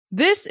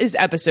This is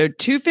episode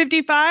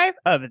 255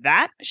 of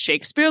That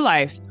Shakespeare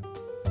Life.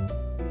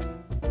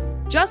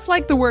 Just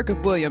like the work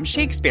of William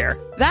Shakespeare,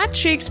 That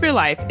Shakespeare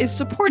Life is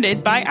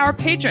supported by our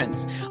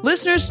patrons.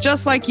 Listeners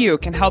just like you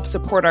can help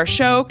support our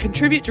show,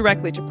 contribute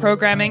directly to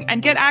programming,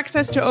 and get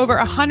access to over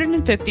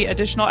 150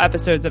 additional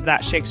episodes of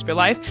That Shakespeare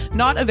Life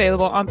not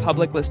available on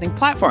public listening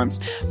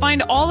platforms.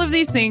 Find all of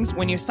these things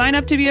when you sign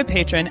up to be a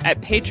patron at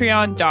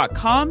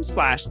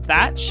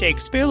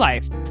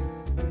patreon.com/thatshakespearelife.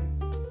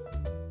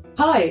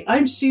 Hi,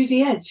 I'm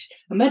Susie Edge,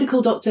 a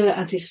medical doctor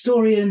and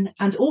historian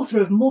and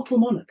author of Mortal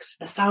Monarchs,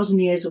 1,000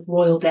 Years of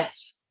Royal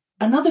Deaths.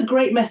 Another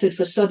great method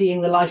for studying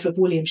the life of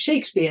William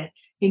Shakespeare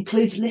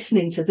includes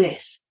listening to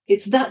this.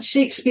 It's That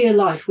Shakespeare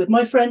Life with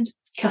my friend,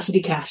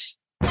 Cassidy Cash.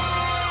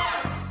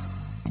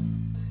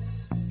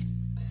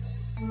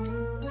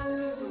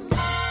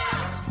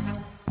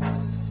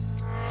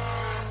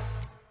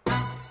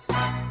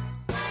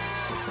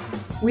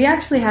 We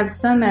actually have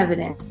some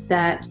evidence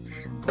that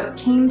what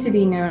came to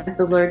be known as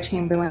the Lord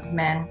Chamberlain's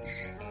Men,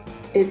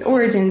 its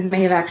origins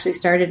may have actually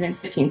started in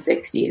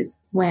 1560s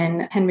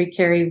when Henry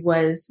Carey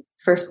was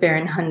first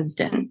Baron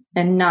Hunsdon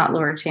and not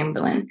Lord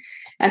Chamberlain.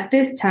 At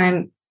this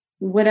time,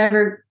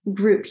 whatever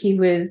group he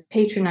was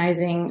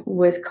patronizing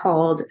was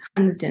called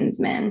Hunsdon's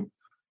Men.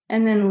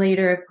 And then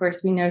later, of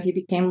course, we know he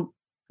became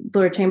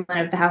Lord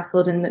Chamberlain of the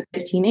household in the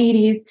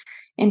 1580s.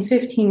 In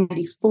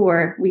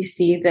 1594, we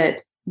see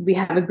that we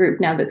have a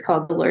group now that's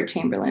called the Lord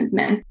Chamberlain's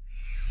Men.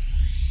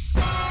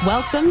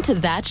 Welcome to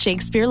That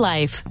Shakespeare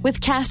Life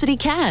with Cassidy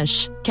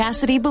Cash.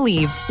 Cassidy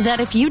believes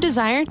that if you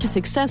desire to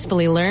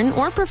successfully learn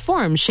or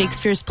perform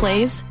Shakespeare's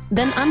plays,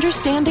 then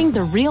understanding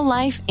the real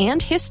life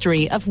and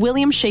history of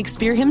William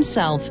Shakespeare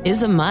himself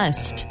is a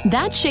must.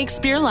 That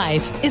Shakespeare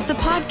Life is the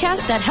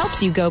podcast that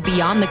helps you go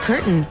beyond the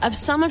curtain of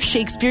some of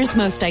Shakespeare's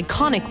most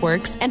iconic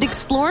works and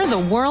explore the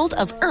world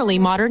of early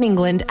modern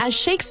England as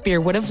Shakespeare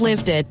would have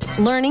lived it,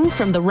 learning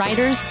from the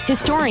writers,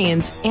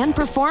 historians, and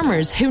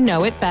performers who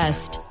know it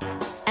best.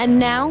 And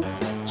now,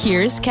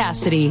 here's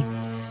Cassidy.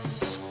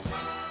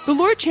 The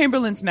Lord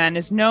Chamberlain's Men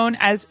is known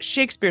as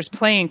Shakespeare's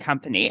playing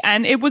company,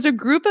 and it was a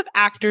group of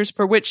actors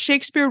for which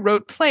Shakespeare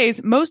wrote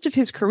plays most of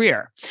his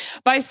career.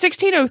 By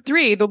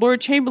 1603, the Lord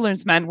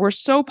Chamberlain's Men were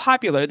so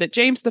popular that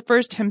James I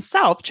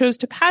himself chose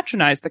to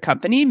patronize the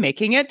company,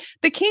 making it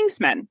the King's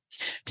Men.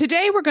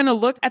 Today, we're going to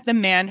look at the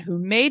man who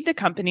made the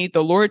company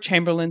the Lord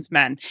Chamberlain's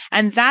Men,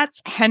 and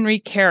that's Henry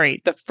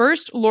Carey, the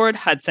first Lord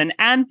Hudson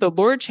and the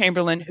Lord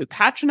Chamberlain who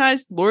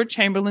patronized Lord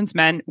Chamberlain's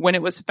Men when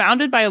it was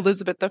founded by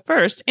Elizabeth I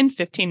in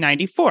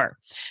 1594.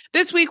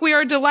 This week, we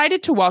are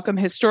delighted to welcome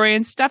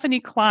historian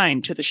Stephanie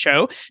Klein to the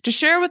show to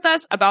share with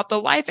us about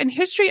the life and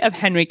history of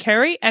Henry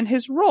Carey and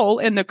his role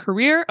in the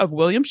career of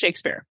William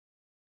Shakespeare.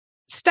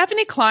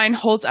 Stephanie Klein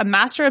holds a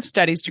Master of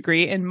Studies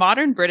degree in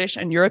Modern British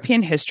and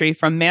European History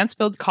from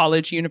Mansfield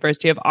College,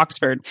 University of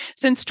Oxford.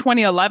 Since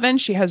 2011,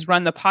 she has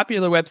run the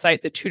popular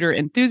website The Tudor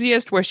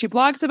Enthusiast, where she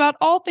blogs about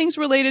all things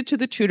related to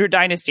the Tudor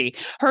dynasty.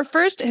 Her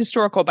first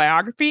historical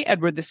biography,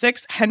 Edward VI,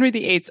 Henry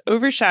VIII's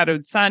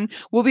Overshadowed Son,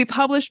 will be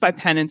published by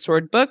Pen and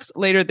Sword Books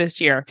later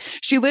this year.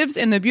 She lives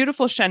in the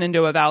beautiful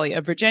Shenandoah Valley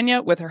of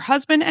Virginia with her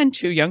husband and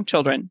 2 young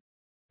children.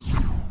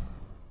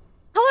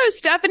 Hello,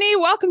 Stephanie.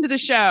 Welcome to the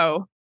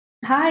show.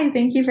 Hi,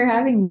 thank you for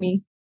having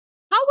me.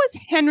 How was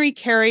Henry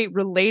Carey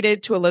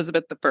related to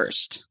Elizabeth I?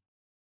 So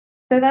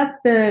that's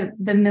the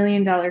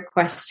million-dollar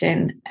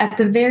question. At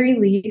the very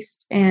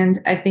least, and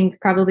I think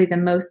probably the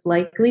most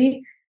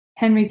likely,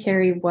 Henry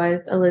Carey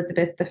was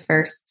Elizabeth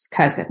I's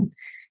cousin.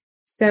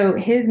 So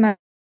his mother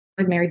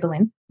was Mary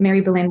Boleyn.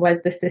 Mary Boleyn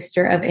was the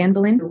sister of Anne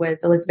Boleyn, who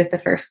was Elizabeth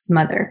I's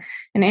mother.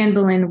 And Anne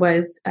Boleyn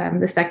was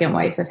the second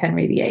wife of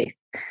Henry VIII.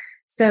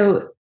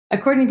 So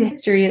according to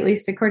history, at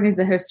least according to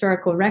the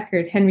historical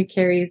record, Henry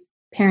Carey's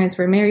parents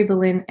were Mary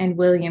Boleyn and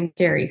William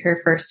Carey, her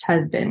first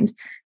husband.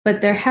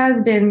 But there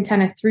has been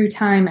kind of through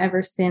time,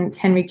 ever since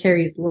Henry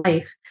Carey's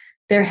life,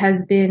 there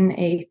has been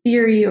a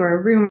theory or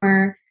a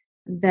rumor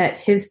that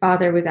his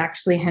father was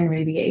actually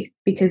Henry VIII,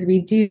 because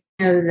we do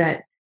know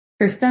that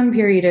for some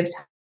period of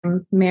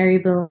time, Mary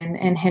Boleyn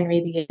and Henry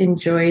VIII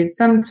enjoyed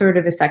some sort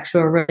of a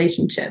sexual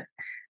relationship.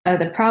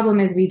 The problem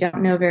is we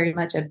don't know very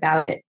much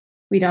about it.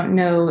 We don't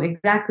know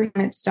exactly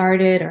when it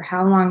started or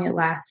how long it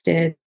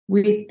lasted.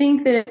 We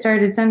think that it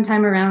started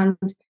sometime around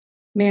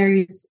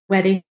Mary's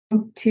wedding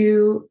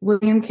to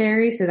William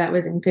Carey, so that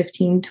was in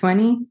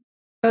 1520.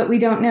 But we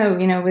don't know,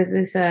 was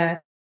this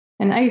an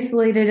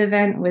isolated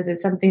event? Was it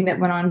something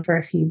that went on for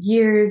a few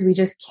years? We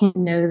just can't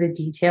know the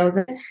details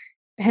of it.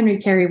 Henry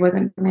Carey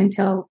wasn't born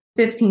until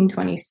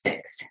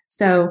 1526.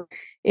 So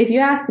if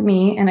you ask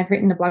me, and I've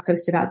written a blog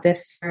post about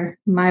this for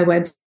my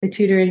website, The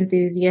Tudor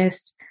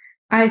Enthusiast,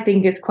 I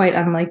think it's quite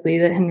unlikely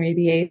that Henry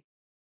VIII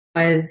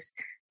was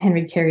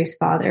Henry Carey's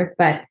father,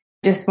 but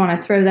just want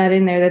to throw that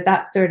in there,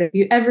 that's sort of, if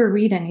you ever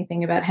read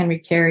anything about Henry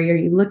Carey or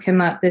you look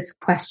him up, this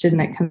question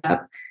that comes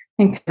up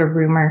and kind of a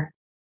rumor,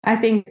 I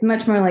think it's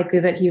much more likely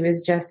that he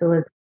was just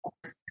Elizabeth's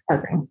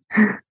cousin.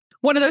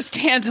 One of those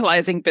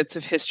tantalizing bits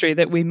of history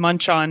that we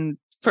munch on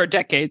for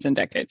decades and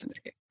decades and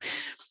decades.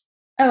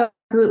 Oh,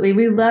 absolutely.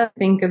 We love to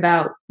think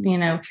about,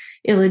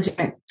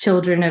 illegitimate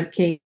children of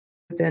kings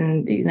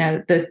and,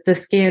 the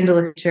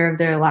scandalous nature of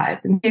their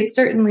lives. And they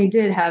certainly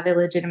did have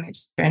illegitimate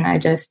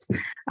children.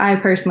 I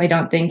personally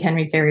don't think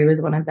Henry Carey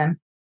was one of them.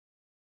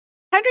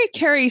 Henry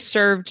Carey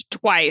served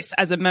twice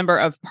as a member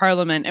of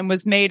Parliament and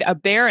was made a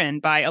baron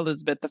by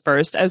Elizabeth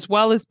I, as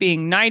well as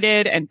being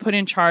knighted and put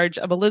in charge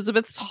of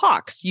Elizabeth's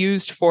hawks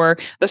used for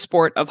the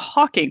sport of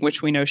hawking,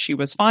 which we know she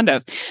was fond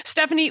of.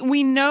 Stephanie,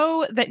 we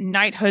know that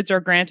knighthoods are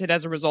granted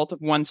as a result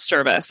of one's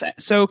service.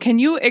 So can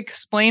you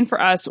explain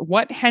for us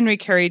what Henry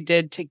Carey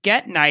did to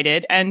get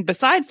knighted? And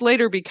besides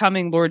later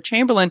becoming Lord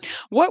Chamberlain,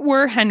 what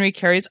were Henry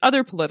Carey's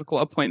other political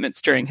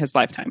appointments during his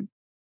lifetime?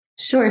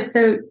 Sure.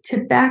 So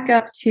to back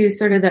up to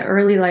sort of the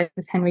early life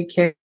of Henry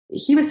Carey,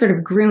 he was sort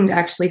of groomed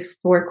actually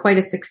for quite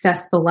a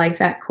successful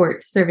life at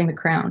court serving the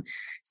crown.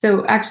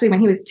 So actually,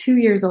 when he was 2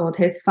 years old,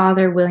 his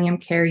father, William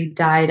Carey,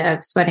 died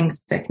of sweating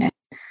sickness.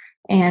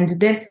 And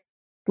this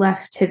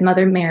left his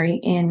mother, Mary,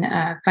 in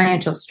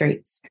financial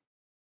straits.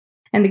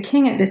 And the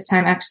king at this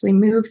time actually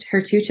moved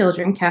her two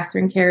children,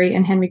 Catherine Carey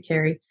and Henry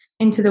Carey,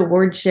 into the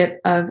wardship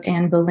of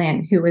Anne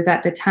Boleyn, who was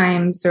at the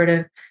time sort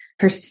of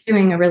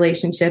pursuing a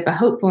relationship, a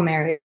hopeful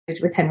marriage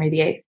with Henry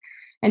VIII.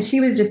 And she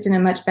was just in a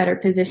much better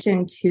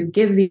position to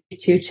give these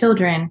two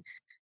children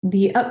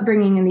the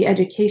upbringing and the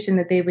education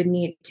that they would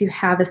need to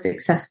have a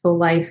successful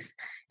life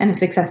and a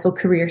successful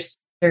career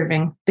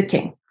serving the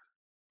king.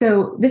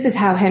 So this is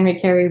how Henry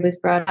Carey was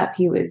brought up.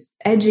 He was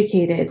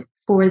educated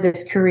for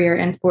this career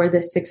and for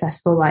this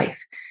successful life.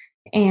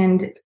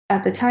 And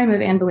at the time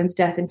of Anne Boleyn's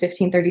death in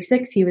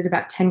 1536, he was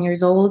about 10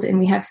 years old. And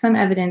we have some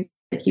evidence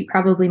that he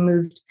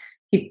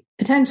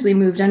potentially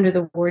moved under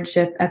the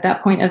wardship at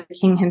that point of the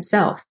king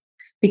himself,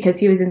 because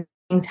he was in the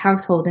king's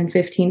household in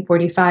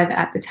 1545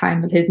 at the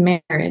time of his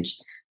marriage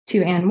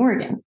to Anne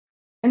Morgan.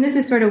 And this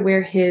is sort of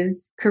where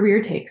his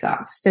career takes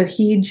off. So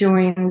he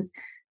joins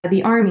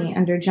the army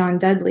under John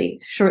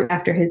Dudley shortly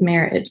after his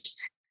marriage.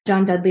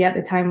 John Dudley at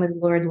the time was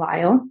Lord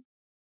Lisle,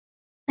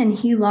 and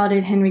he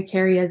lauded Henry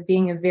Carey as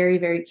being a very,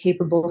 very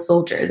capable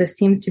soldier. This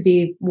seems to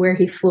be where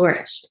he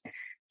flourished.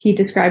 He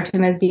described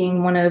him as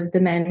being one of the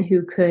men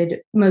who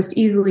could most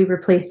easily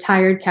replace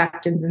tired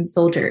captains and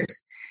soldiers.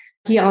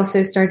 He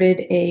also started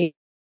a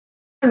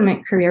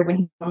parliament career when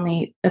he was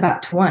only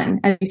about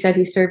 21. As you said,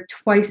 he served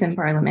twice in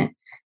parliament,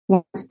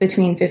 once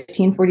between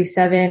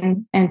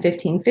 1547 and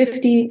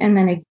 1550, and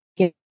then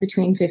again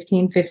between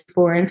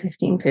 1554 and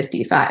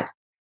 1555.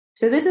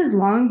 So this is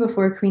long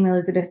before Queen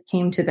Elizabeth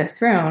came to the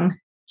throne.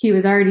 He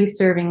was already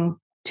serving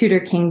Tudor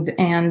kings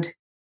and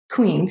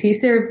queens. He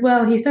served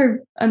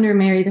under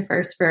Mary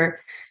I for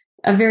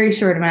a very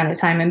short amount of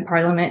time in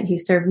Parliament. He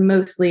served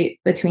mostly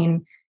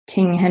between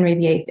King Henry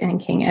VIII and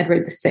King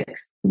Edward VI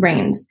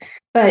reigns.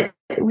 But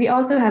we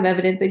also have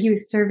evidence that he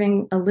was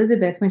serving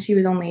Elizabeth when she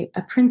was only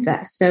a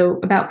princess. So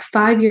about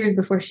 5 years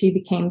before she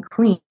became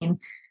queen,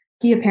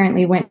 he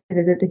apparently went to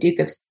visit the Duke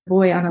of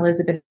Savoy on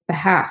Elizabeth's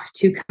behalf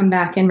to come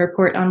back and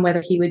report on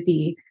whether he would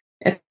be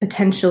a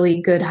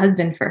potentially good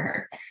husband for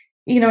her.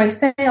 I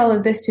say all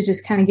of this to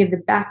just kind of give the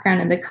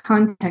background and the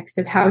context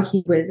of how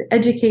he was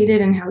educated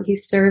and how he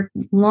served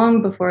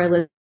long before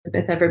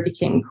Elizabeth ever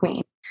became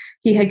queen.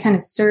 He had kind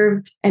of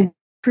served and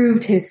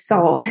proved his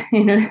salt,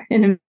 in a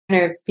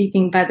manner of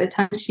speaking. By the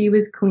time she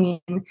was queen,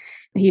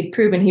 he had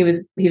proven he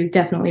was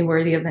definitely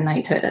worthy of the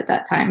knighthood at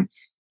that time.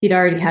 He'd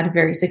already had a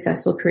very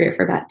successful career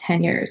for about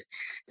 10 years.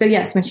 So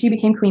yes, when she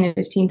became queen in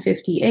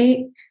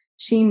 1558,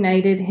 she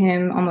knighted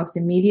him almost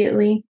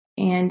immediately.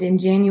 And in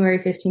January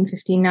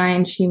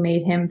 1559, she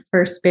made him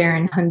first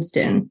Baron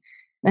Hunsdon.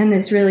 And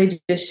this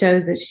really just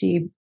shows that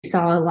she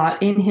saw a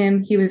lot in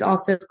him. He was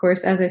also, of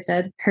course, as I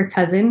said, her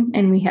cousin.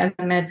 And we have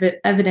some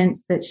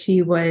evidence that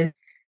she was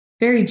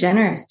very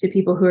generous to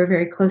people who were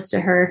very close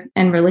to her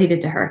and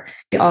related to her.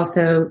 She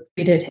also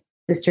treated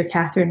his sister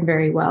Catherine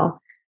very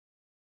well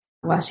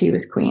while she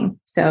was queen.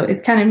 So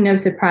it's kind of no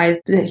surprise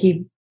that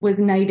he was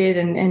knighted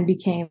and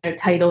became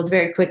titled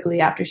very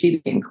quickly after she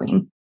became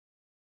queen.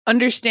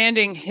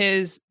 Understanding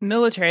his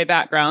military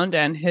background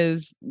and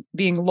his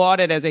being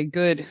lauded as a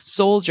good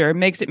soldier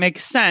makes it make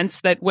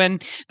sense that when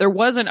there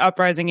was an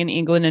uprising in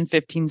England in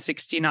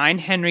 1569,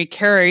 Henry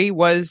Carey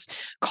was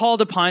called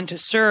upon to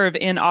serve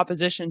in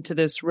opposition to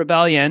this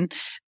rebellion.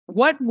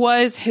 What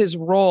was his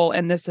role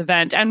in this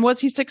event, and was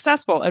he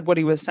successful at what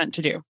he was sent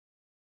to do?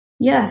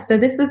 Yeah, so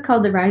this was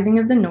called the Rising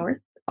of the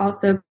North,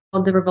 also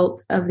called the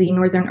Revolt of the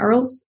Northern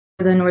Earls,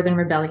 or the Northern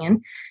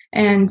Rebellion.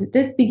 And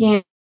this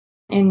began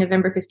in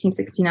November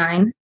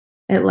 1569.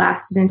 It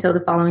lasted until the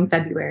following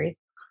February.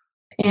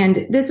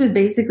 And this was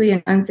basically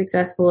an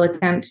unsuccessful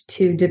attempt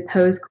to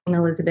depose Queen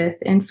Elizabeth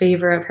in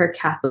favor of her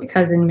Catholic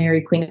cousin,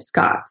 Mary, Queen of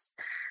Scots.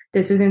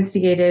 This was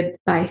instigated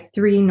by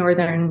three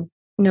northern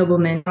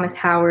noblemen, Thomas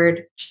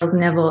Howard, Charles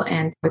Neville,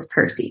 and Thomas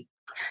Percy.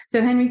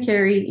 So Henry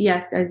Carey,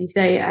 yes, as you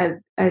say,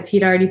 as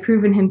he'd already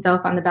proven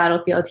himself on the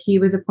battlefield, he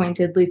was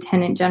appointed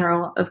Lieutenant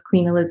General of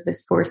Queen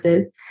Elizabeth's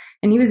forces,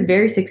 and he was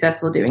very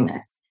successful doing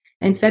this.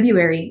 In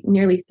February,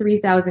 nearly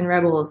 3,000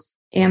 rebels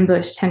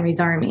ambushed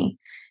Henry's army,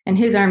 and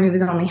his army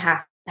was only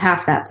half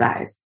half that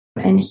size.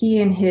 And he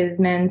and his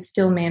men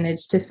still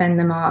managed to fend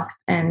them off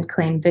and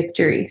claim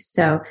victory.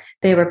 So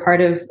they were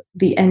part of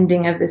the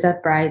ending of this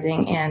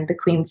uprising and the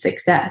queen's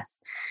success.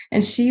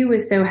 And she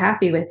was so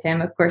happy with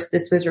him. Of course,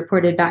 this was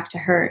reported back to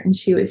her, and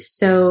she was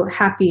so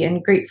happy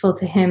and grateful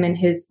to him and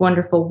his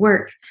wonderful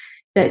work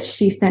that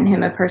she sent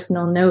him a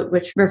personal note,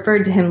 which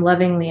referred to him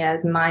lovingly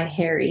as "my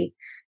Harry."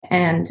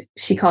 And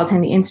she called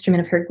him the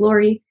instrument of her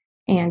glory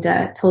and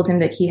told him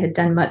that he had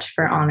done much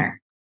for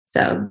honor.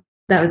 So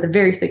that was a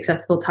very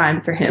successful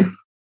time for him.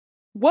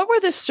 What were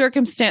the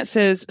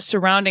circumstances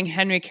surrounding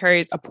Henry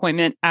Carey's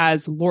appointment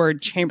as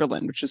Lord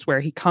Chamberlain, which is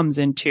where he comes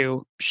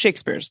into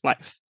Shakespeare's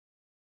life?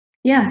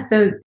 Yeah,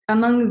 so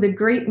among the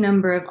great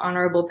number of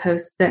honorable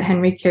posts that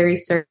Henry Carey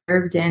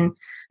served in,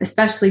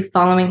 especially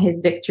following his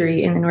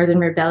victory in the Northern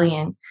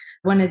Rebellion,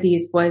 one of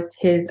these was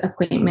his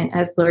appointment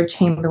as Lord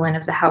Chamberlain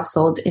of the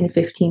household in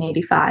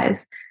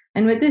 1585.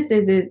 And what this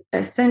is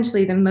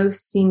essentially the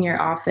most senior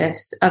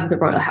office of the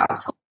royal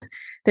household.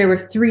 There were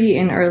 3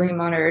 in early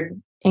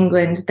modern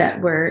England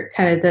that were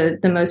kind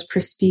of the most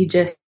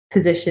prestigious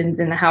positions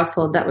in the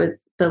household. That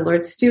was the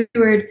Lord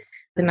Steward,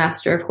 the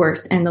Master of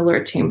Horse, and the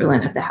Lord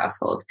Chamberlain of the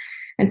household.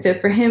 And so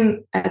for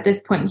him, at this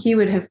point, he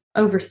would have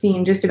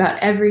overseen just about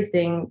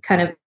everything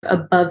kind of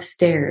above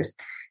stairs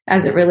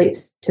as it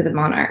relates to the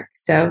monarch.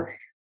 So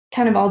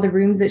kind of all the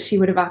rooms that she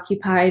would have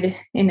occupied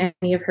in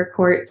any of her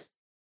courts,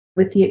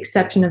 with the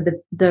exception of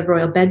the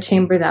royal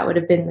bedchamber, that would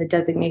have been the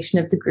designation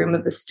of the groom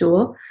of the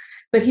stool.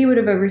 But he would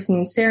have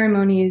overseen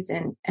ceremonies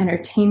and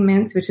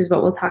entertainments, which is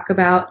what we'll talk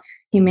about.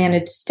 He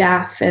managed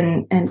staff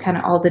and kind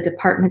of all the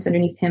departments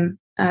underneath him,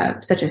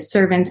 such as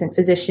servants and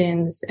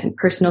physicians and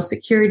personal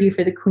security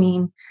for the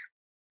queen.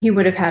 He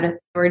would have had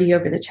authority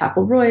over the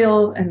chapel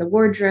royal and the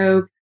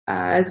wardrobe,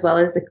 as well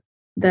as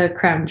the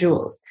crown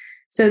jewels.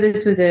 So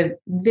this was a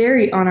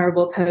very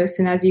honorable post.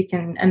 And as you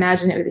can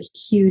imagine, it was a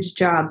huge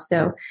job.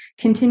 So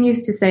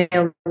continues to say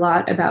a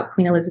lot about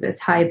Queen Elizabeth's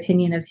high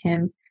opinion of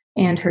him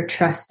and her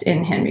trust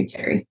in Henry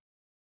Carey.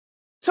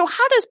 So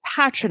how does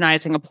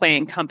patronizing a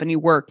playing company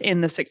work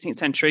in the 16th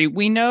century?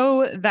 We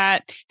know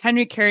that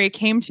Henry Carey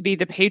came to be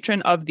the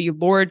patron of the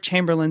Lord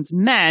Chamberlain's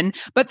men,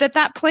 but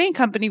that playing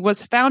company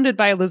was founded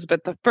by Elizabeth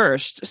I.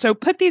 So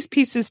put these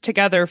pieces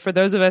together for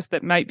those of us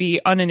that might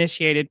be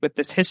uninitiated with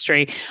this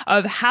history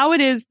of how it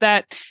is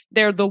that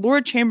they're the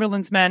Lord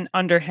Chamberlain's men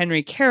under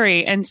Henry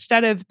Carey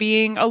instead of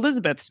being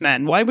Elizabeth's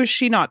men. Why was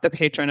she not the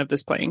patron of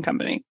this playing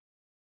company?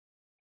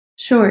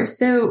 Sure.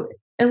 So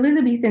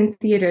Elizabethan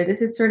theater,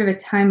 this is sort of a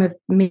time of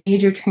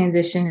major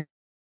transition in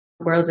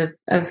the world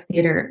of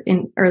theater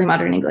in early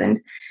modern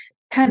England.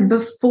 Kind of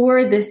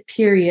before this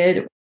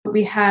period, what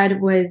we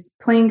had was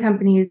playing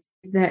companies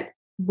that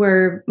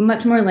were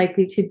much more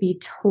likely to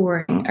be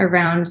touring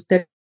around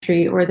the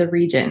country or the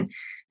region.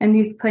 And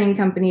these playing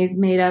companies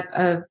made up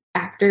of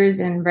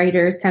actors and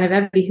writers, kind of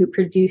everybody who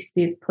produced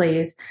these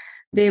plays.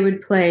 They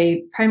would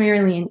play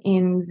primarily in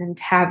inns and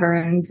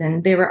taverns,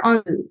 and they were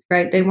on move,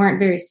 right? They weren't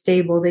very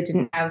stable. They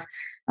didn't have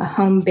a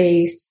home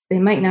base. They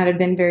might not have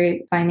been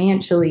very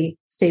financially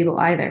stable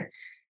either.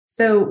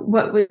 So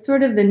what was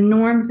sort of the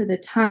norm for the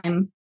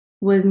time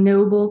was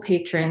noble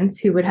patrons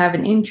who would have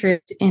an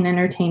interest in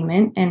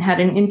entertainment and had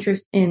an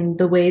interest in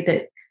the way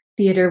that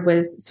theater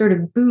was sort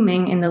of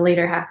booming in the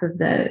later half of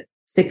the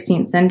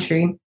 16th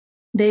century.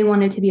 They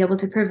wanted to be able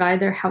to provide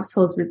their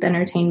households with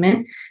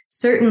entertainment.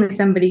 Certainly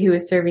somebody who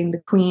was serving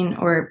the queen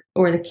or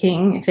the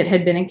king, if it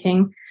had been a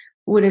king,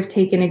 would have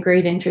taken a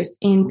great interest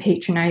in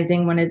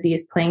patronizing one of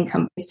these playing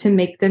companies to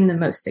make them the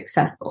most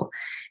successful.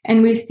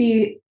 And we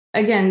see,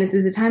 again, this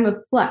is a time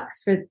of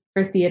flux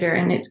for theater,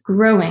 and it's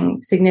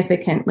growing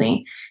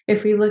significantly.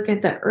 If we look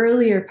at the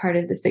earlier part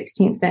of the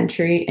 16th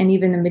century and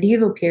even the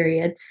medieval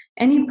period,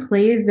 any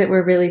plays that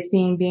we're really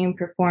seeing being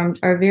performed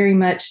are very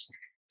much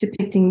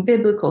depicting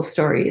biblical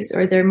stories,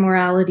 or they're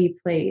morality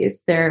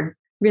plays. They're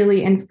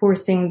really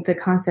enforcing the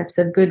concepts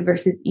of good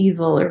versus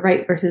evil or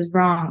right versus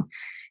wrong.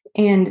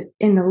 And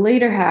in the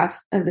later half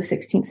of the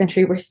 16th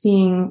century, we're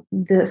seeing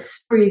the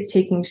stories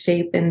taking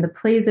shape and the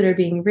plays that are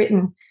being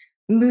written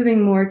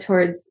moving more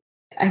towards,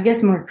 I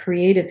guess, more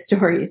creative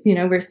stories. You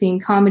know, we're seeing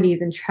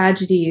comedies and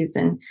tragedies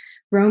and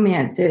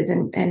romances,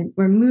 and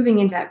we're moving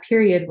into that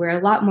period where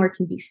a lot more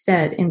can be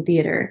said in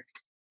theater.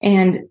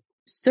 And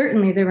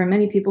certainly there were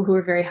many people who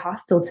were very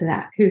hostile to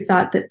that, who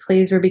thought that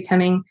plays were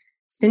becoming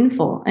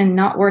sinful and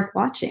not worth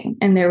watching.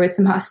 And there was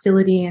some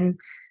hostility in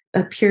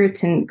a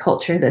Puritan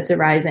culture that's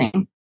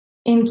arising.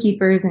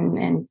 Innkeepers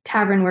and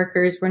tavern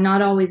workers were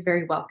not always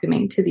very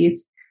welcoming to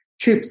these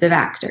troops of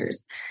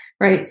actors,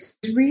 right? So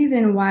the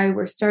reason why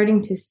we're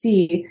starting to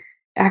see,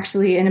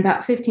 actually in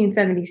about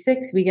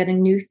 1576, we get a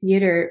new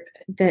theater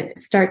that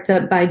starts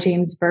up by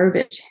James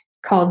Burbage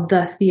called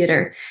The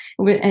Theater.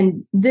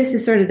 And this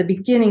is sort of the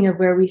beginning of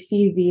where we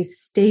see these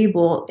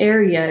stable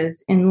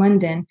areas in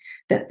London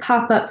that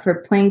pop up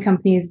for playing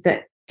companies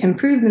that can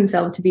prove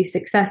themselves to be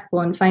successful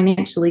and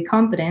financially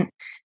competent.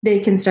 They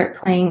can start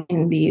playing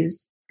in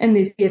these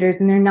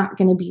theaters, and they're not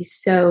going to be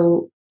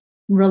so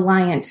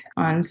reliant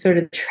on sort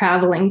of the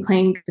traveling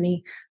playing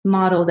company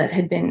model that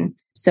had been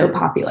so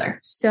popular.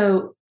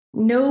 So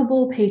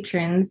noble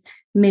patrons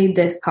made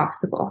this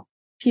possible.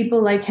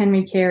 People like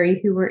Henry Carey,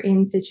 who were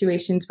in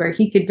situations where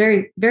he could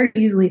very, very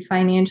easily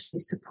financially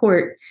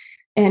support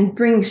and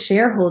bring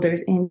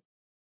shareholders into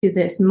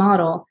this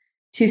model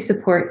to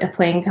support a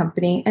playing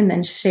company and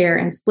then share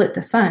and split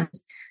the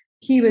funds.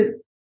 He was a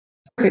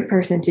perfect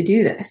person to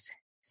do this.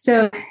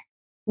 So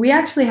we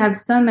actually have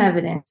some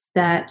evidence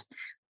that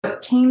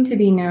what came to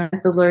be known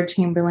as the Lord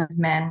Chamberlain's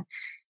men,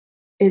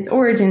 its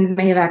origins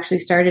may have actually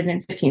started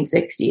in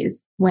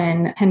 1560s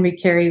when Henry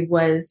Carey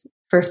was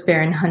first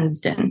Baron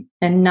Hunsdon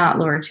and not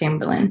Lord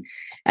Chamberlain.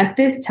 At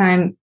this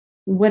time,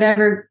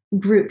 whatever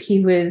group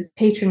he was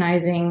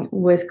patronizing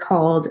was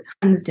called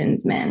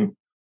Hunsdon's men.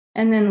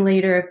 And then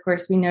later, of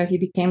course, we know he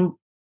became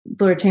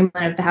Lord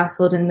Chamberlain of the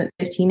household in the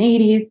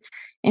 1580s.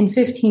 In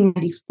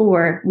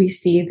 1594, we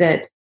see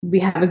that we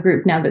have a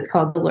group now that's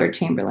called the Lord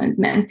Chamberlain's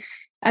men.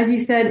 As you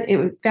said, it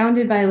was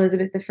founded by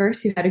Elizabeth I,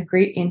 who had a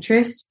great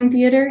interest in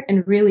theater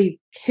and really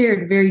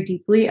cared very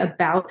deeply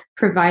about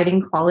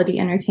providing quality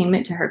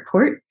entertainment to her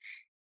court.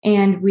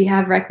 And we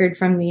have record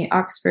from the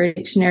Oxford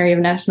Dictionary of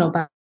National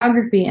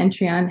Biography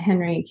entry on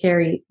Henry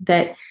Carey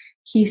that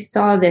he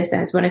saw this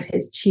as one of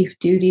his chief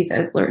duties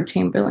as Lord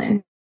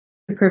Chamberlain,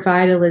 to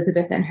provide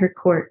Elizabeth and her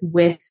court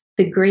with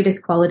the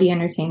greatest quality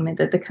entertainment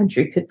that the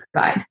country could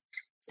provide.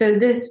 So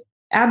this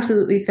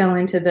absolutely fell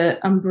into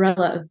the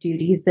umbrella of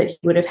duties that he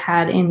would have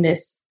had in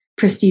this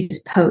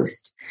prestigious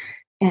post.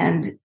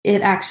 And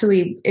it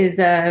actually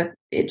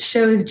it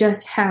shows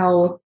just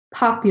how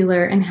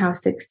popular and how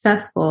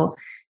successful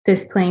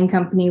this playing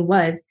company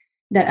was,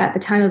 that at the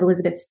time of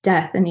Elizabeth's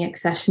death and the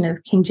accession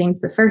of King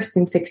James I in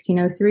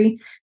 1603,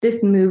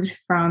 this moved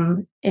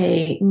from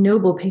a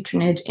noble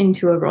patronage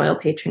into a royal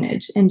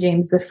patronage. And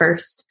James I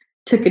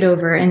took it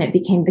over and it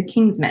became the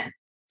King's Men.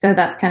 So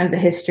that's kind of the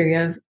history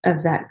of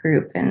that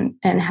group and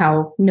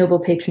how noble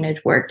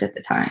patronage worked at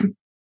the time.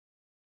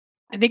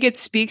 I think it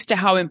speaks to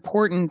how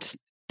important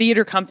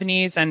theater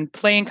companies and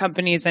playing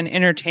companies and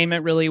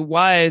entertainment really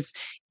was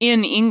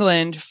in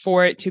England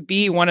for it to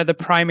be one of the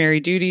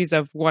primary duties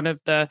of one of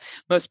the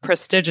most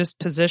prestigious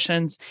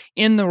positions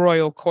in the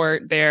royal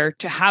court there,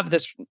 to have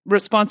this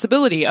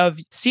responsibility of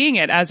seeing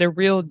it as a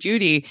real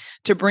duty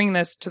to bring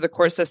this to the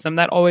court system.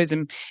 That always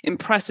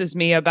impresses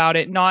me about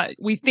it.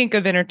 We think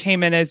of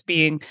entertainment as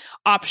being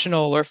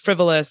optional or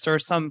frivolous or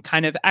some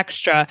kind of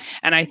extra.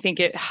 And I think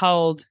it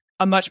held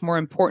a much more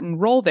important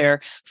role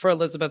there for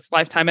Elizabeth's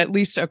lifetime, at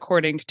least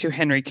according to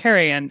Henry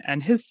Carey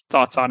and his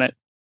thoughts on it.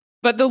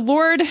 But the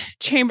Lord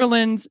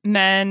Chamberlain's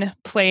Men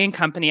Playing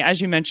Company,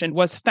 as you mentioned,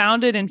 was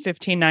founded in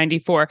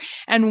 1594.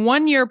 And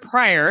 1 year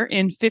prior,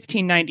 in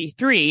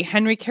 1593,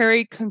 Henry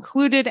Carey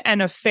concluded an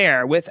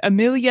affair with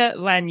Amelia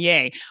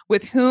Lanier,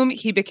 with whom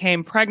he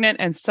became pregnant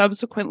and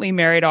subsequently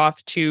married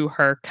off to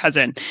her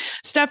cousin.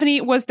 Stephanie,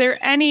 was there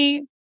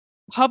any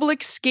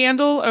public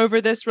scandal over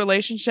this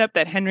relationship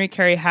that Henry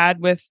Carey had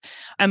with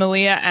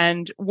Amelia,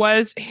 and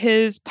was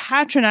his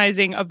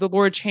patronizing of the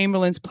Lord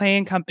Chamberlain's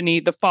Playing Company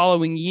the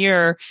following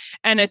year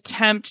an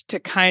attempt to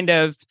kind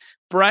of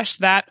brush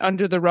that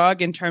under the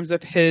rug in terms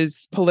of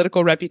his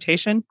political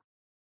reputation?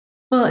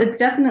 Well, it's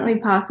definitely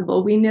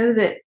possible. We know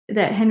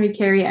that Henry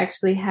Carey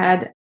actually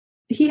had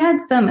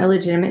some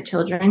illegitimate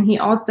children. He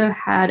also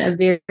had a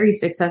very, very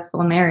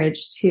successful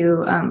marriage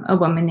to a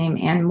woman named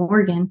Anne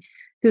Morgan,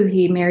 who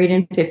he married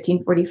in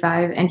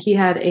 1545, and he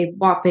had a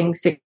whopping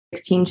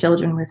 16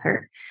 children with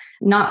her,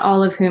 not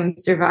all of whom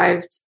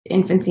survived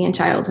infancy and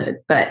childhood,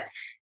 but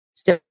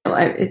still,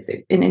 it's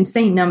an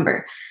insane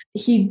number.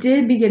 He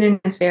did begin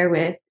an affair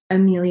with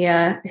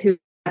Amelia, who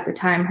at the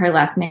time her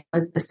last name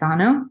was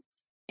Bassano,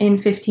 in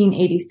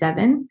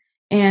 1587,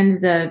 and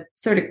the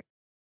sort of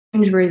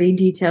cringeworthy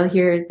detail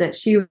here is that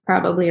she was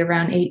probably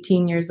around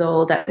 18 years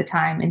old at the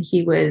time, and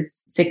he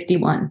was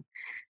 61.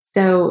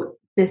 So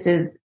this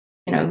is,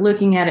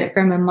 looking at it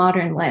from a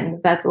modern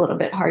lens, that's a little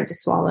bit hard to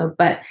swallow.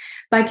 But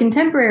by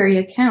contemporary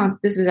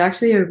accounts, this was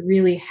actually a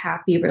really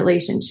happy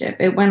relationship.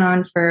 It went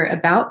on for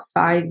about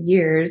 5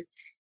 years,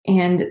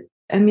 and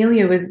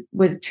Amelia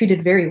was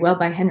treated very well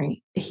by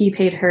Henry. He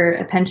paid her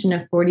a pension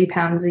of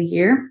 £40 a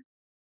year.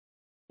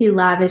 He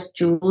lavished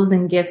jewels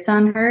and gifts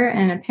on her.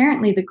 And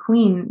apparently the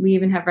Queen, we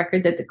even have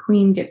record that the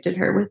Queen gifted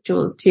her with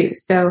jewels too.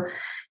 So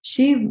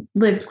she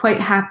lived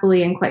quite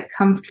happily and quite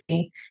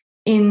comfortably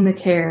in the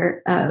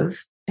care of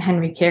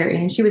Henry Carey.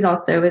 And she was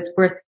also, it's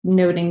worth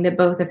noting that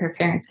both of her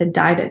parents had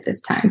died at this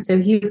time. So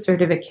he was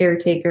sort of a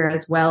caretaker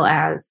as well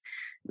as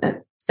a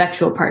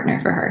sexual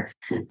partner for her.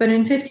 But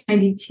in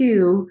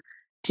 1592,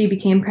 she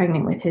became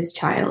pregnant with his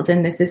child.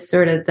 And this is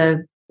sort of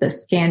the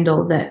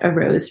scandal that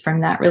arose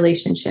from that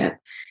relationship.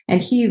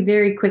 And he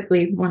very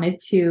quickly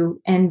wanted to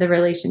end the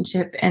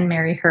relationship and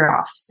marry her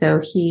off. So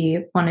he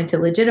wanted to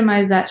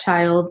legitimize that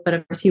child, but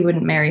of course he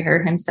wouldn't marry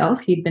her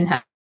himself. He'd been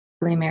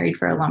happily married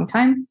for a long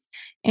time.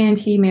 And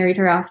he married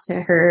her off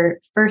to her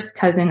first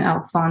cousin,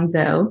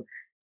 Alfonso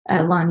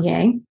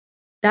Lanier.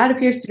 That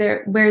appears to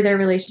be where their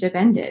relationship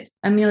ended.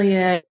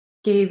 Amelia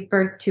gave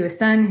birth to a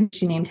son who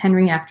she named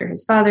Henry after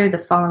his father the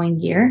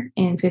following year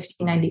in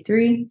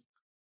 1593.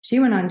 She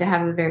went on to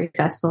have a very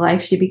successful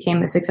life. She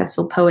became a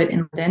successful poet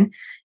in London,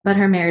 but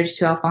her marriage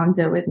to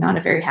Alfonso was not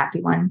a very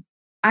happy one.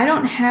 I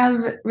don't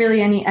have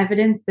really any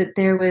evidence that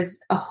there was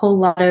a whole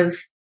lot of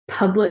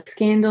public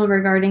scandal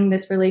regarding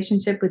this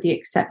relationship, with the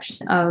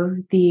exception of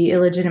the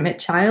illegitimate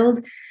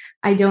child.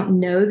 I don't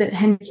know that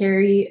Henry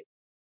Carey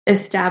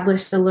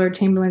established the Lord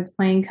Chamberlain's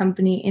Playing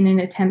Company in an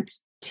attempt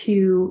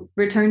to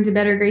return to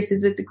better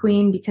graces with the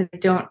Queen, because I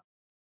don't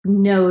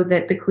know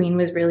that the Queen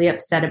was really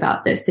upset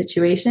about this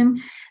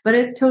situation. But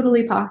it's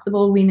totally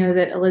possible. We know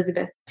that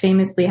Elizabeth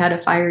famously had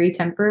a fiery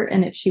temper,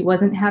 and if she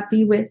wasn't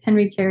happy with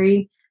Henry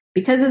Carey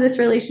because of this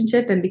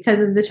relationship and because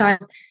of the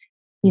child,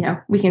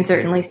 we can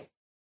certainly see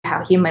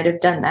how he might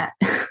have done that.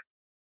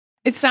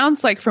 It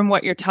sounds like, from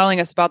what you're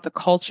telling us about the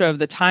culture of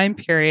the time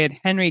period,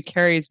 Henry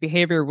Carey's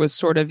behavior was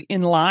sort of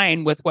in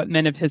line with what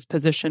men of his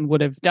position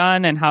would have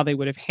done and how they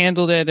would have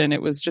handled it. And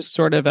it was just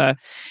sort of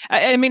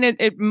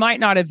it might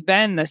not have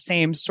been the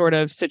same sort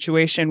of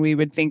situation we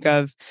would think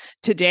of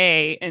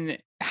today. And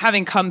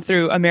having come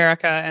through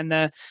America and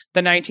the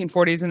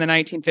 1940s and the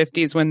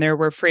 1950s, when there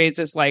were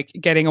phrases like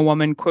getting a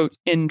woman, quote,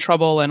 in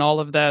trouble, and all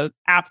of the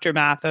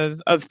aftermath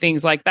of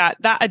things like that,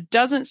 that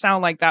doesn't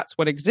sound like that's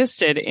what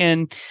existed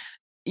in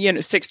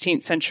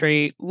 16th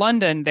century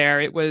London.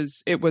 There it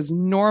was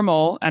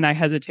normal, and I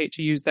hesitate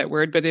to use that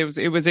word, but it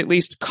was at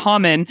least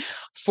common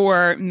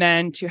for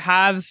men to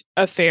have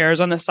affairs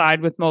on the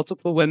side with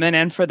multiple women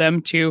and for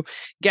them to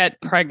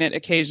get pregnant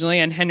occasionally.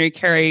 And Henry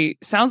Carey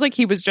sounds like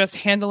he was just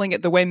handling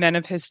it the way men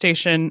of his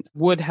station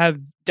would have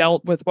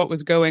dealt with what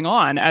was going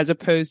on, as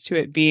opposed to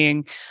it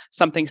being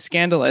something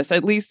scandalous.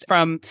 At least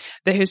from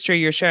the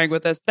history you're sharing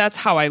with us, that's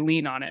how I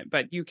lean on it.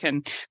 But you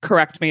can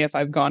correct me if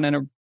I've gone in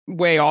a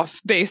way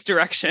off base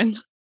direction.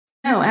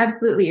 No,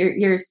 absolutely.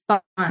 You're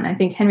spot on. I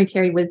think Henry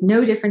Carey was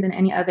no different than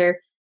any other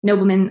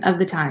nobleman of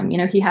the time.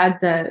 He had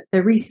the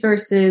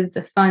resources,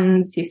 the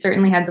funds. He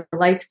certainly had the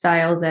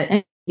lifestyle that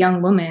any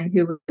young woman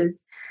who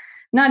was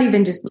not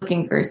even just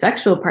looking for a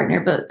sexual partner,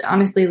 but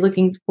honestly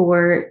looking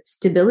for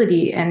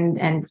stability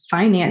and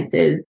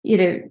finances.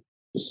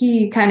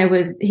 He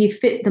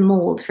fit the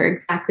mold for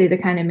exactly the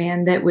kind of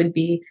man that would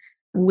be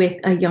with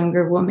a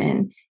younger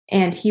woman.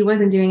 And he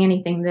wasn't doing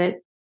anything that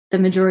the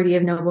majority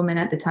of noblemen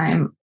at the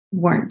time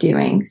weren't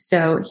doing.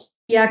 So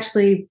he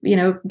actually,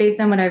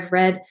 based on what I've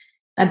read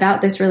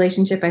about this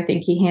relationship, I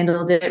think he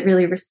handled it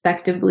really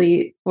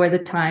respectably for the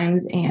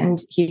times, and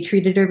he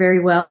treated her very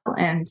well.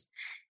 And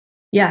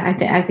yeah,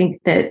 I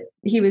think that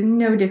he was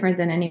no different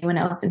than anyone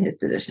else in his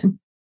position.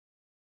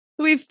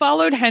 We've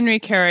followed Henry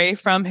Carey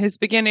from his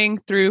beginning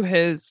through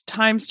his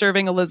time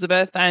serving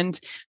Elizabeth and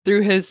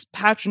through his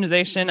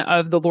patronization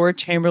of the Lord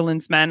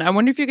Chamberlain's men. I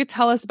wonder if you could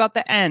tell us about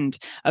the end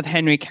of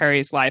Henry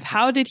Carey's life.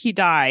 How did he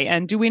die?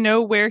 And do we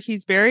know where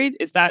he's buried?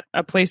 Is that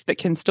a place that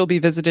can still be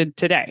visited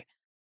today?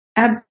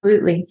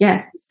 Absolutely,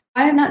 yes.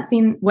 I have not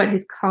seen what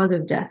his cause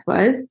of death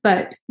was,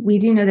 but we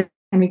do know that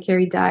Henry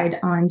Carey died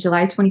on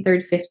July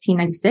 23rd,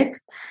 1596,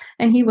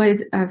 and he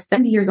was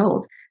 70 years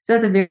old. So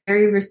that's a very,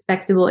 very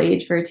respectable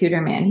age for a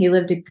Tudor man. He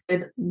lived a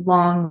good,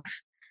 long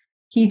life.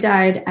 He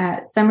died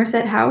at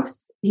Somerset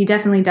House. He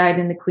definitely died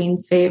in the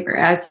Queen's favor.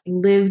 As he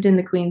lived in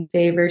the Queen's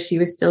favor,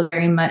 she still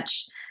very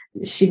much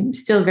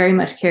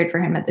cared for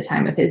him at the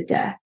time of his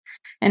death.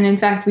 And in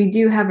fact, we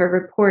do have a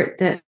report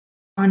that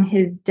on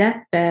his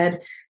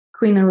deathbed,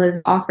 Queen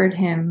Elizabeth offered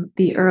him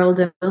the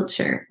Earldom of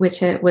Wiltshire,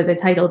 which was a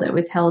title that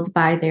was held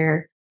by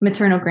their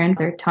maternal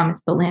grandfather, Thomas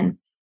Boleyn.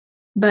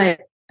 But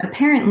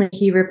apparently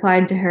he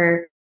replied to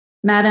her,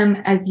 "Madam,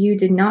 as you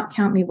did not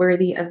count me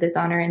worthy of this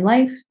honor in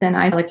life, then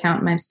I will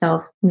account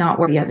myself not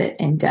worthy of it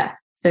in death."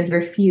 So he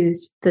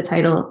refused the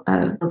title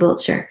of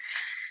Wiltshire.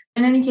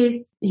 In any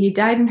case, he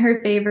died in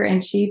her favor,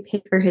 and she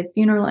paid for his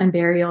funeral and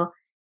burial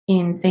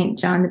in St.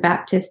 John the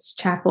Baptist's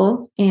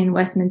Chapel in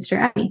Westminster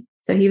Abbey.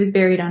 So he was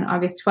buried on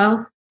August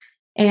 12th.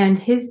 And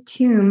his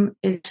tomb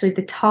is actually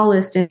the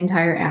tallest in the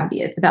entire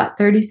abbey. It's about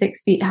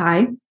 36 feet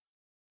high.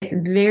 It's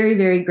very,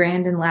 very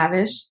grand and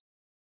lavish.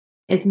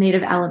 It's made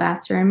of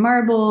alabaster and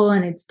marble,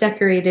 and it's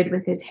decorated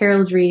with his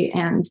heraldry.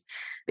 And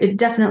it's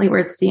definitely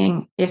worth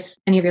seeing if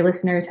any of your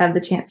listeners have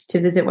the chance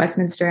to visit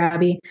Westminster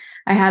Abbey.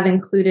 I have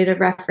included a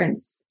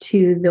reference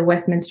to the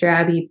Westminster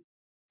Abbey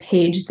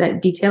page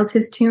that details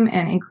his tomb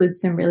and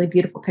includes some really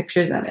beautiful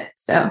pictures of it.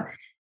 So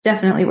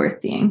definitely worth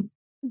seeing.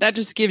 That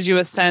just gives you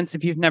a sense,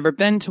 if you've never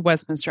been to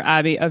Westminster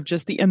Abbey, of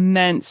just the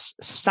immense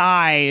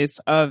size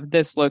of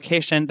this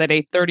location, that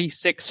a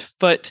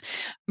 36-foot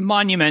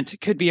monument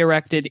could be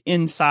erected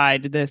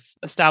inside this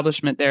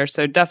establishment there.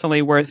 So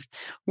definitely worth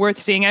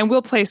seeing. And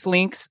we'll place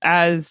links,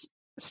 as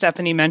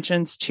Stephanie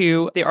mentions,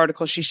 to the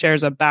article she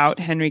shares about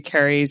Henry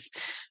Carey's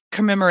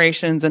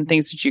commemorations and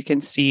things that you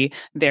can see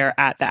there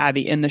at the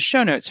Abbey in the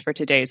show notes for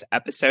today's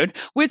episode,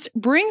 which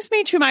brings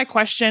me to my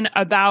question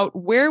about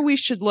where we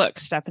should look,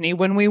 Stephanie,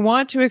 when we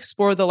want to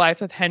explore the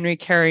life of Henry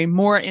Carey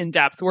more in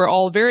depth. We're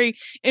all very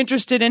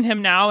interested in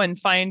him now and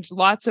find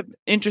lots of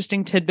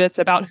interesting tidbits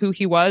about who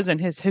he was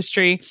and his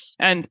history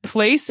and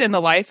place in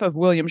the life of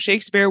William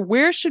Shakespeare.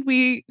 Where should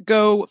we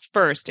go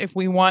first if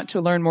we want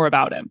to learn more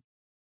about him?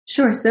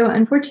 Sure. So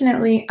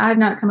unfortunately, I've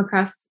not come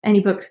across any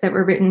books that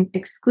were written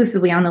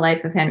exclusively on the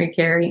life of Henry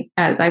Carey,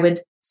 as I would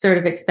sort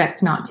of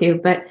expect not to.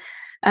 But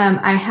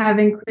I have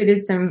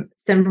included some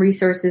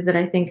resources that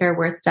I think are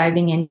worth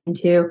diving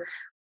into.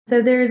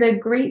 So there's a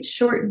great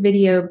short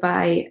video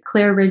by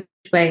Claire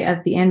Ridgway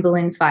of the Anne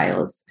Boleyn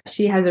Files.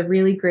 She has a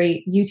really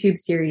great YouTube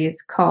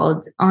series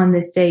called On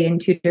This Day in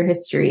Tudor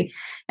History.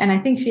 And I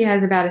think she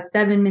has about a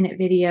 7-minute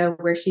video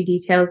where she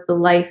details the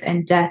life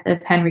and death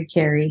of Henry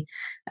Carey.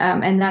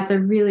 And that's a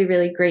really,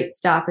 really great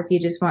stop if you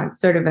just want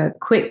sort of a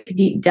quick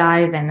deep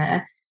dive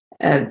and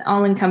an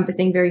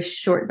all-encompassing, very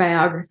short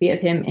biography of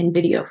him in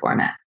video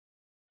format.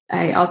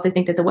 I also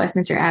think that the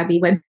Westminster Abbey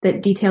web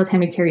that details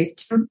Henry Carey's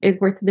tomb is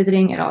worth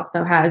visiting. It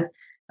also has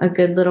a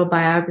good little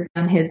biography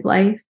on his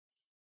life.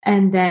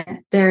 And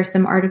then there are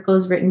some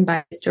articles written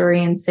by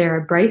historian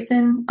Sarah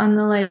Bryson on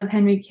the life of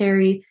Henry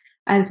Carey,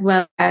 as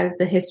well as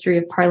the History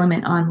of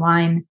Parliament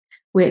online,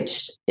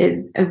 which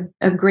is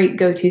a great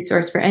go-to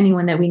source for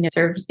anyone that we know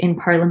served in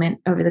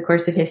Parliament over the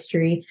course of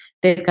history.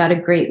 They've got a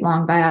great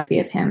long biography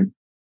of him.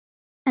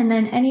 And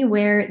then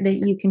anywhere that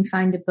you can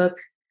find a book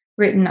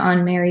written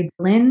on Mary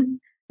Boleyn.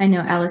 I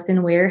know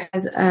Alison Weir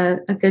has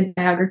a good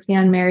biography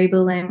on Mary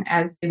Boleyn,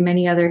 as do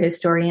many other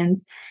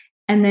historians.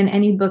 And then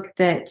any book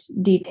that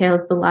details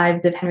the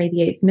lives of Henry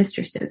VIII's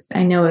mistresses.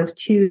 I know of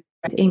two,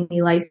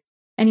 Amy Lice.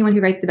 Anyone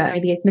who writes about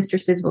Henry VIII's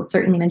mistresses will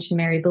certainly mention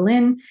Mary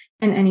Boleyn,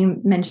 and any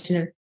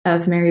mention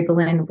of Mary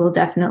Boleyn will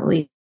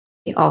definitely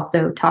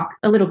also talk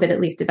a little bit, at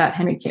least, about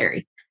Henry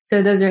Carey.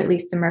 So those are at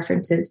least some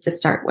references to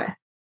start with.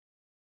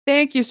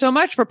 Thank you so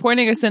much for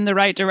pointing us in the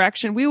right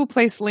direction. We will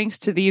place links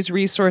to these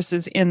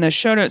resources in the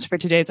show notes for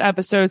today's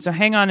episode. So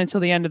hang on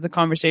until the end of the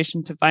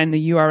conversation to find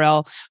the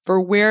URL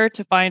for where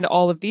to find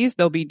all of these.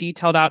 They'll be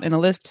detailed out in a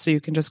list, so you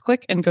can just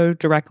click and go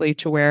directly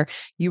to where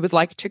you would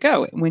like to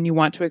go when you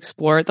want to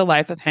explore the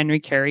life of Henry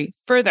Carey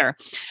further.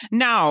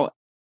 Now,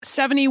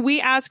 Stephanie,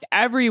 we ask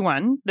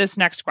everyone this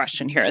next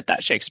question here at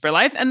That Shakespeare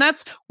Life, and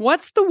that's,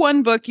 what's the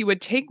one book you would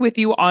take with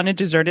you on a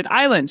deserted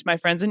island? My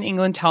friends in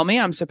England tell me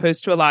I'm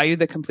supposed to allow you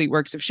the complete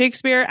works of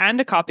Shakespeare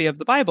and a copy of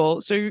the Bible,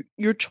 so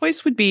your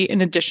choice would be in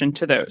addition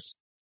to those.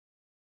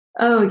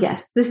 Oh,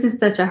 yes. This is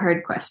such a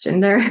hard question.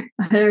 There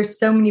are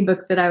so many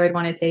books that I would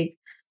want to take,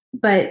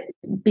 but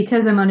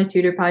because I'm on a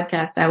Tudor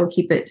podcast, I will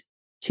keep it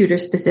Tudor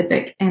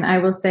specific. And I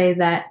will say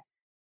that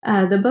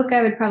the book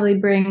I would probably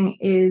bring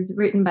is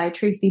written by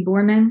Tracy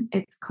Borman.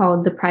 It's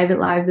called The Private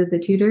Lives of the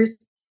Tudors.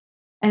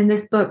 And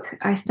this book,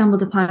 I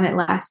stumbled upon it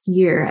last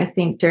year, I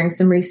think, during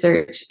some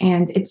research.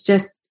 And it's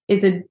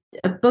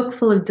a book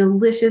full of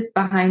delicious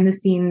behind the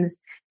scenes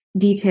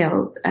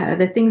details,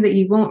 the things that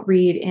you won't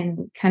read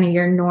in kind of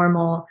your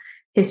normal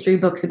history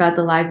books about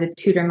the lives of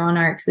Tudor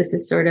monarchs. This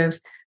is sort of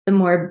the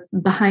more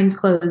behind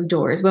closed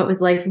doors. What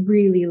was life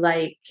really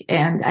like?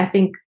 And I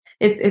think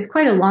it's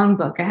quite a long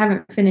book. I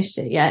haven't finished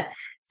it yet.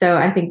 So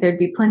I think there'd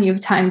be plenty of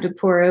time to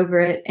pour over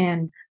it,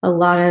 and a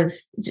lot of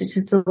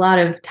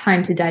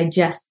time to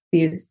digest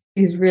these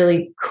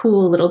really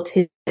cool little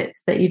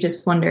tidbits that you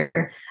just wonder.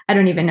 I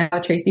don't even know how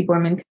Tracy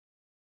Borman could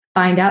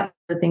find out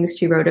the things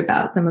she wrote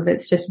about. Some of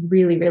it's just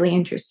really, really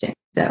interesting.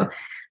 So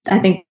I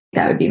think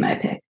that would be my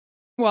pick.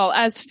 Well,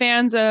 as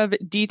fans of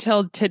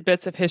detailed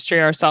tidbits of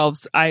history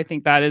ourselves, I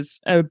think that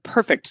is a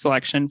perfect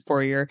selection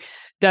for your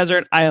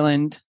desert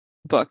island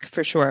book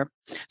for sure.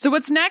 So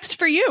what's next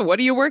for you? What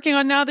are you working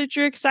on now that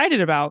you're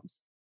excited about?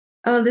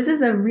 Oh, this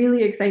is a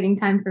really exciting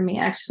time for me,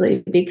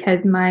 actually,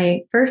 because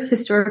my first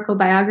historical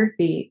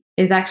biography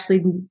is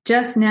actually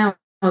just now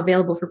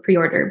available for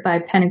pre-order by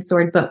Pen and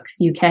Sword Books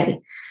UK.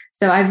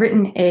 So I've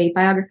written a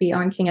biography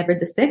on King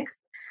Edward VI.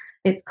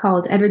 It's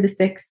called Edward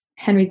VI,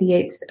 Henry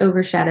VIII's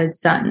Overshadowed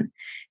Son.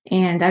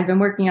 And I've been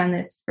working on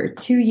this for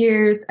 2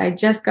 years. I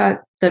just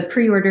got the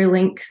pre-order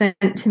link sent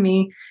to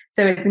me.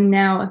 So it's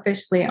now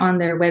officially on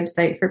their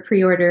website for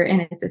pre-order,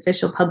 and its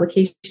official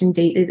publication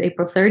date is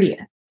April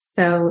 30th.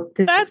 So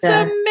that's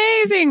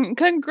amazing.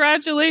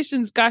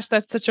 Congratulations. Gosh,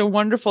 that's such a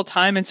wonderful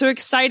time and so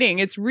exciting.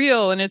 It's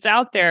real and it's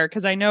out there,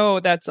 because I know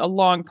that's a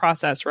long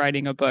process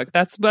writing a book.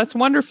 That's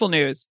wonderful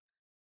news.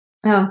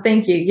 Oh,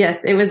 thank you. Yes,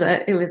 it was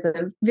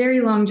a very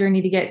long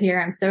journey to get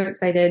here. I'm so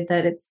excited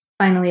that it's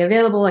finally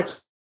available. I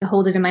can't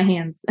hold it in my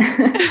hands.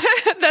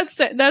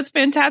 That's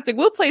fantastic.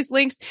 We'll place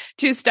links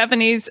to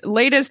Stephanie's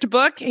latest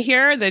book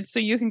here, so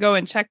you can go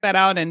and check that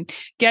out and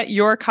get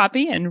your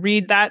copy and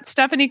read that.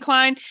 Stephanie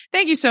Klein,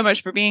 thank you so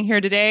much for being here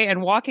today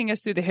and walking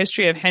us through the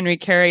history of Henry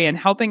Carey and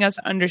helping us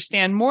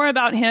understand more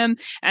about him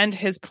and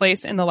his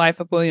place in the life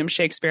of William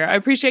Shakespeare. I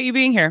appreciate you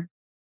being here.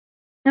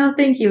 Oh,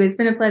 thank you. It's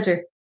been a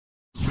pleasure.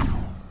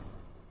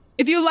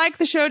 If you like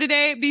the show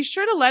today, be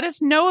sure to let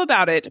us know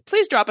about it.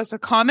 Please drop us a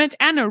comment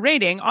and a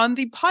rating on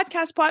the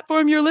podcast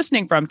platform you're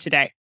listening from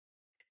today.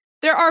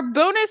 There are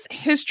bonus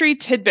history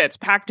tidbits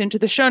packed into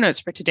the show notes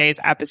for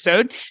today's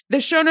episode. The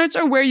show notes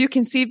are where you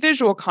can see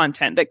visual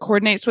content that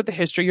coordinates with the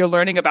history you're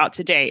learning about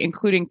today,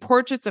 including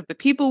portraits of the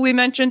people we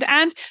mentioned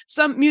and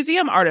some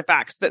museum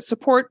artifacts that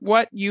support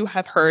what you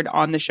have heard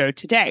on the show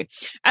today,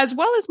 as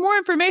well as more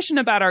information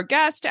about our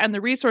guest and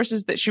the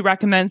resources that she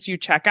recommends you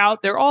check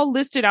out. They're all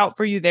listed out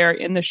for you there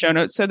in the show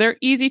notes, so they're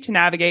easy to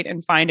navigate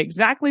and find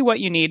exactly what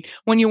you need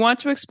when you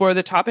want to explore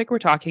the topic we're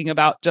talking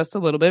about just a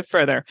little bit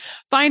further.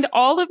 Find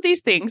all of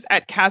these things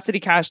at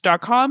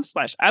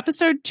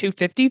CassidyCash.com/episode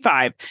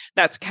 255.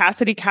 That's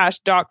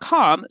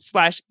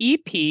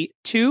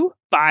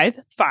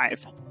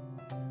CassidyCash.com/EP255.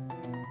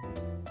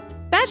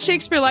 That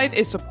Shakespeare Life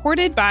is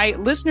supported by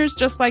listeners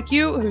just like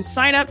you who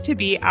sign up to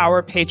be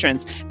our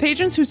patrons.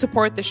 Patrons who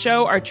support the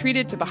show are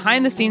treated to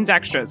behind-the-scenes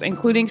extras,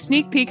 including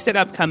sneak peeks at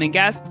upcoming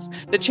guests,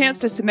 the chance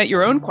to submit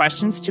your own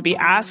questions to be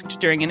asked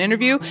during an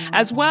interview,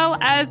 as well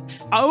as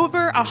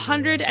over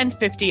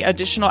 150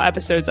 additional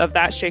episodes of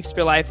That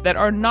Shakespeare Life that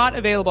are not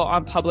available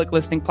on public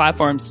listening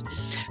platforms.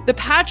 The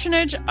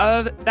patronage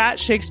of That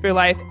Shakespeare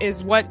Life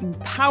is what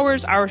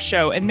powers our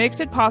show and makes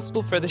it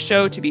possible for the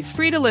show to be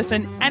free to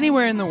listen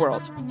anywhere in the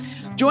world.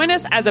 Join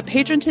us as a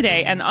patron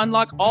today and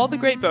unlock all the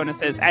great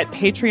bonuses at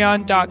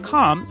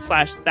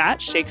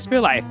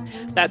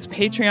patreon.com/thatshakespearelife. That's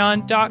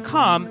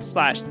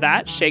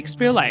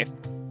patreon.com/thatshakespearelife.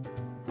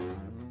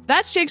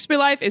 That Shakespeare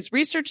Life is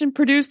researched and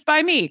produced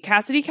by me,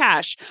 Cassidy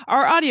Cash.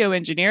 Our audio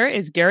engineer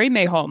is Gary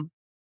Mayholm.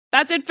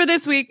 That's it for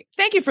this week.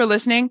 Thank you for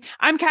listening.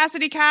 I'm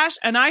Cassidy Cash,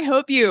 and I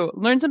hope you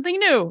learned something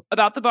new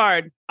about the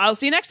Bard. I'll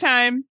see you next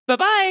time.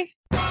 Bye-bye.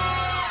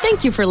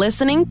 Thank you for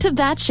listening to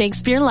That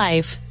Shakespeare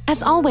Life.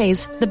 As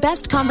always, the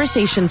best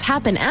conversations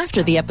happen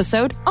after the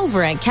episode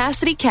over at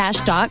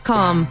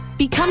CassidyCash.com.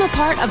 Become a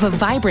part of a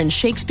vibrant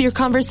Shakespeare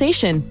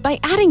conversation by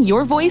adding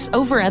your voice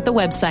over at the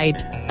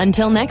website.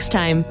 Until next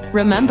time,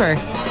 remember,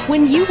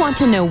 when you want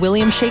to know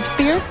William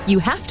Shakespeare, you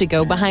have to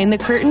go behind the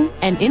curtain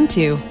and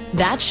into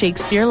That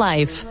Shakespeare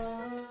Life.